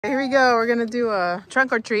Here we go. We're gonna do a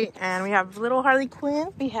trunk or treat, and we have little Harley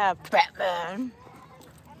Quinn. We have Batman.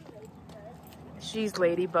 She's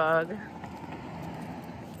Ladybug,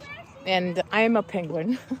 and I am a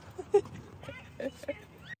penguin.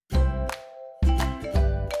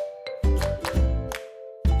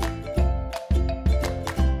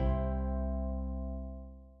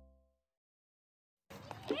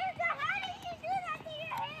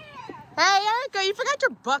 Hey, Erika, you forgot your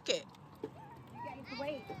bucket.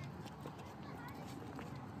 Wait.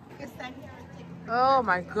 Oh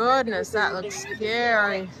my goodness, that looks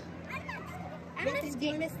scary. Do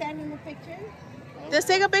you want to stand in the picture? Just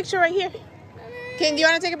take a picture right here. Do you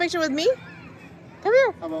want to take a picture with me? Come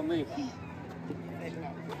here. How about me?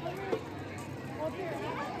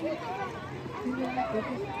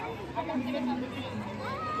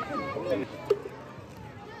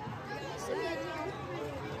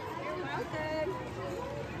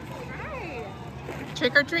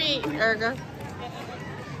 Trick or treat, Erika.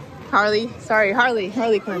 Harley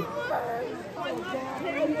Quinn.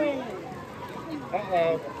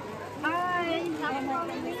 Uh-oh. Hi.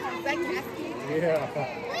 Yeah.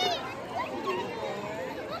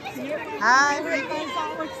 Hi.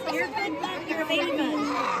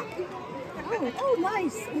 Oh,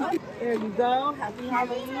 nice. There you go. Happy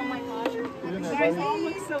Halloween. Oh my gosh. You guys all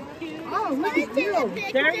look so cute. Oh, look at you.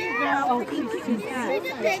 There you go. Oh,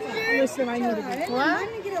 listen, I need to be. What?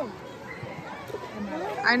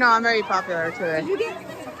 I know, I'm very popular today. Did you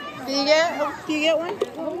get? Do you get one?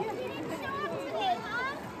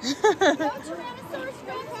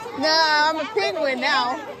 No, I'm a penguin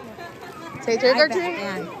now. Say trick or treat.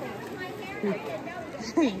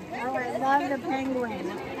 Oh, I love the penguin.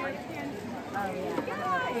 Oh, yeah.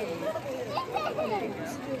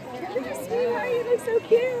 You look so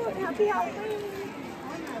cute. Happy Halloween.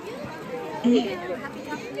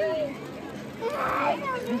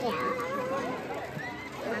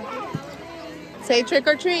 Say trick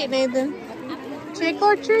or treat, Nathan. Trick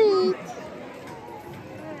or treat.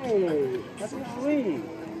 Hey, that's sweet.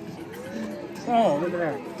 Oh, look at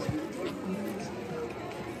that.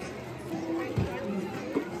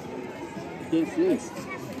 Can't see.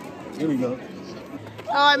 Here we go.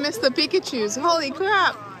 Oh, I missed the Pikachus. Holy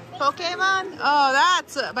crap. Pokemon? Oh,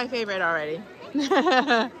 that's my favorite already.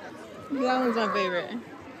 That one's my favorite.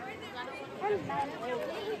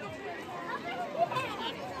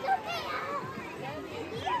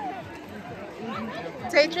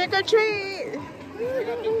 Say trick or treat.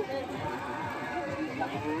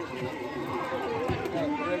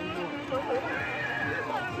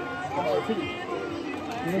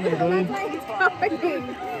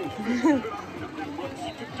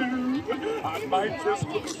 I might just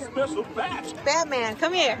look a special batch. Batman,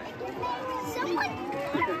 come here.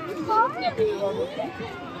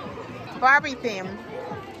 Barbie theme.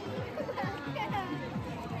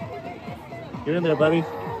 Get in there, buddy.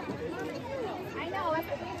 I know.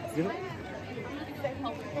 Get it.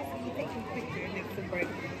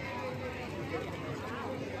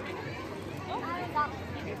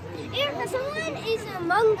 Erika, someone is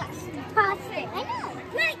among us. Possibly. I know.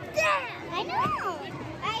 Like that. I know.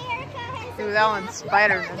 Erika has Dude, that one's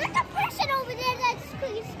Spider-Man. There's a person over there that's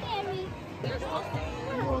pretty scary.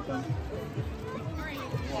 You're welcome.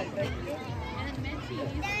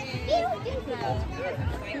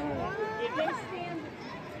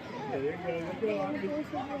 There you go.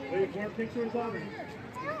 Wait, more pictures of him.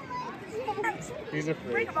 He's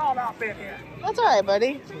afraid. Bring them all off in here. That's all right,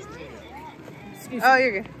 buddy. Oh,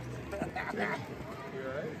 you're good.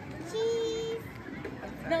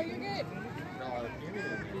 No, you're good.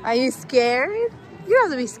 Are you scared? You don't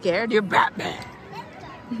have to be scared. You're Batman.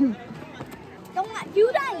 Don't do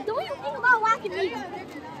that. Don't even think about whacking me.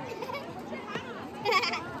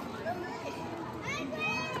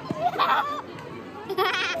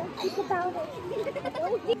 Think about it.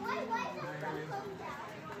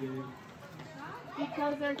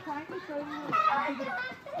 Because they're trying to show you.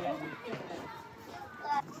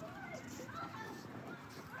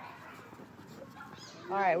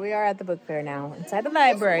 All right, we are at the book fair now, inside the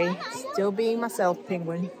library. Still being myself,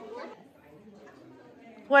 penguin.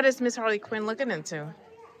 What is Miss Harley Quinn looking into?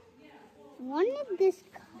 Wanted this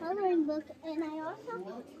coloring book, and I also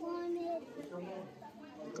wanted.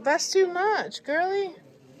 That's too much, girly.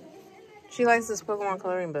 She likes this Pokemon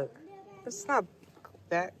coloring book. It's not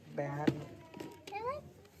that bad.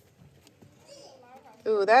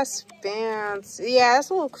 Ooh, that's fancy. Yeah, that's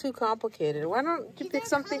a little too complicated. Why don't you pick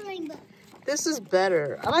something? This is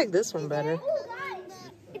better. I like this one better.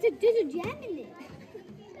 There's a jam in it.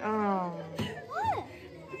 Oh. What?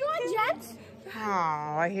 You want jams?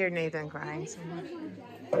 Oh, I hear Nathan crying so much.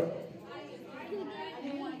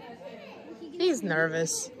 He's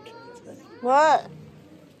nervous. What?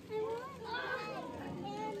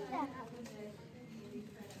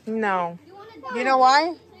 No. You know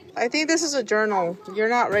why? I think this is a journal. You're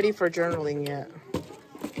not ready for journaling yet.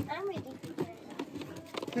 I'm ready.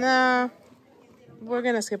 Nah. We're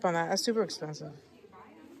gonna skip on that. That's super expensive.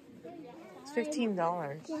 It's $15.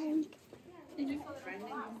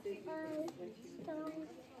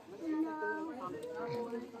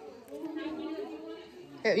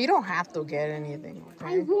 Yeah, you don't have to get anything. I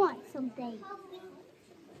Okay? want something.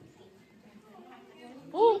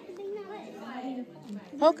 Oh.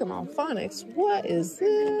 Pokemon Phonics. What is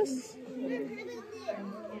this?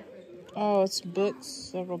 Oh, it's books.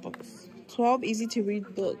 Several books. 12 easy to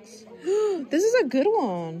read books. This is a good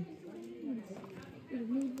one.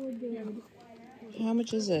 How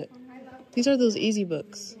much is it? These are those easy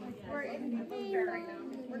books.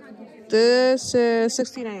 This is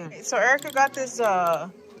 $69. So Erica got this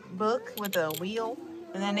book with a wheel,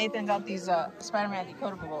 and then Nathan got these Spider-Man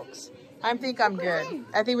decodable books. I think I'm good.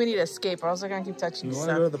 I think we need to escape, or else they're gonna keep touching You stuff.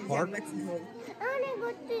 want to go to the park? I want to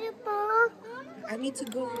go to the park. I need to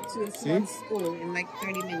go to a small school in like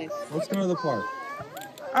 30 minutes. Let's go to the park.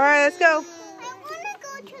 All right, let's go. I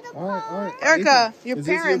want to go to the All right. Erica, your Is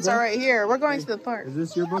this your parents are book? right here. We're going to the park. Is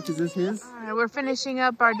this your book? Is this his? All right, we're finishing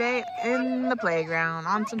up our day in the playground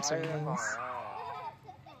on some swings.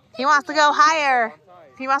 He wants to go higher.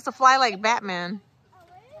 He wants to fly like Batman.